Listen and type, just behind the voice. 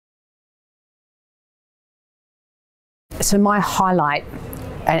So my highlight,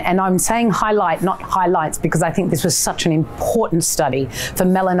 and I'm saying highlight, not highlights, because I think this was such an important study for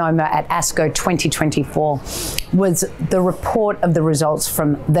melanoma at ASCO 2024, was the report of the results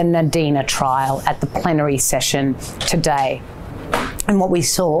from the NADINA trial at the plenary session today. And what we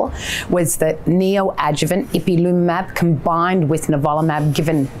saw was that neoadjuvant Ipilimumab combined with Nivolumab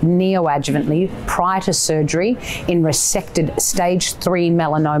given neoadjuvantly prior to surgery in resected stage 3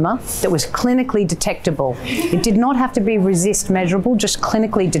 melanoma that was clinically detectable. It did not have to be RECIST measurable, just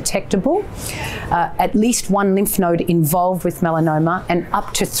clinically detectable. At least one lymph node involved with melanoma and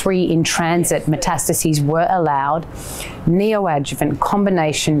up to 3 in transit metastases were allowed. Neoadjuvant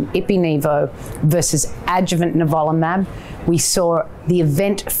combination Ipi-Nivo versus adjuvant Nivolumab. We saw the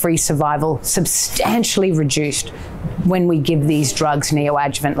event-free survival substantially reduced when we give these drugs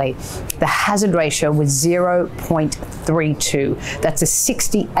neoadjuvantly. The hazard ratio was 0.32. That's a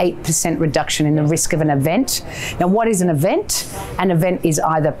 68% reduction in the risk of an event. Now, what is an event? An event is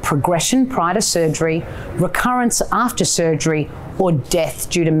either progression prior to surgery, recurrence after surgery, or death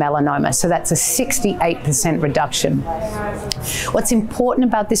due to melanoma. So that's a 68% reduction. What's important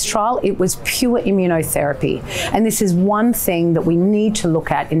about this trial, it was pure immunotherapy. And this is one thing that we need to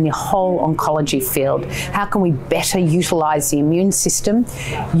look at in the whole oncology field. How can we better utilize the immune system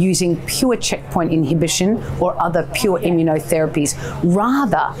using pure checkpoint inhibition or other pure immunotherapies,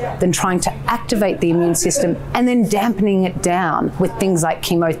 rather than trying to activate the immune system and then dampening it down with things like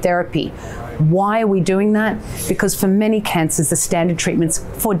chemotherapy. Why are we doing that? Because for many cancers, the standard treatments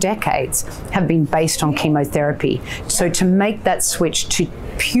for decades have been based on chemotherapy. So to make that switch to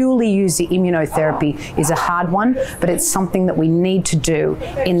purely use the immunotherapy is a hard one, but it's something that we need to do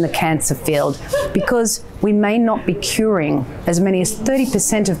in the cancer field, because we may not be curing as many as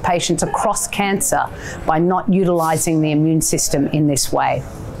 30% of patients across cancer by not utilizing the immune system in this way.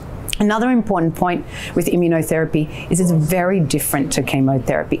 Another important point with immunotherapy is it's very different to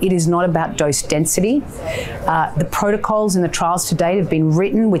chemotherapy. It is not about dose density. The protocols in the trials to date have been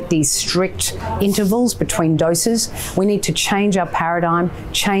written with these strict intervals between doses. We need to change our paradigm,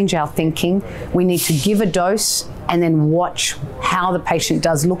 change our thinking. We need to give a dose and then watch how the patient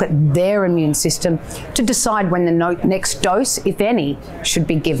does, look at their immune system to decide when the next dose, if any, should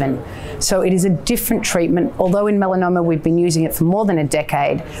be given. So it is a different treatment. Although in melanoma we've been using it for more than a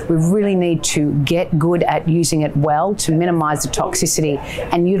decade, we really need to get good at using it well to minimize the toxicity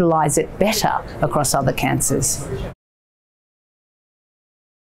and utilize it better across other cancers.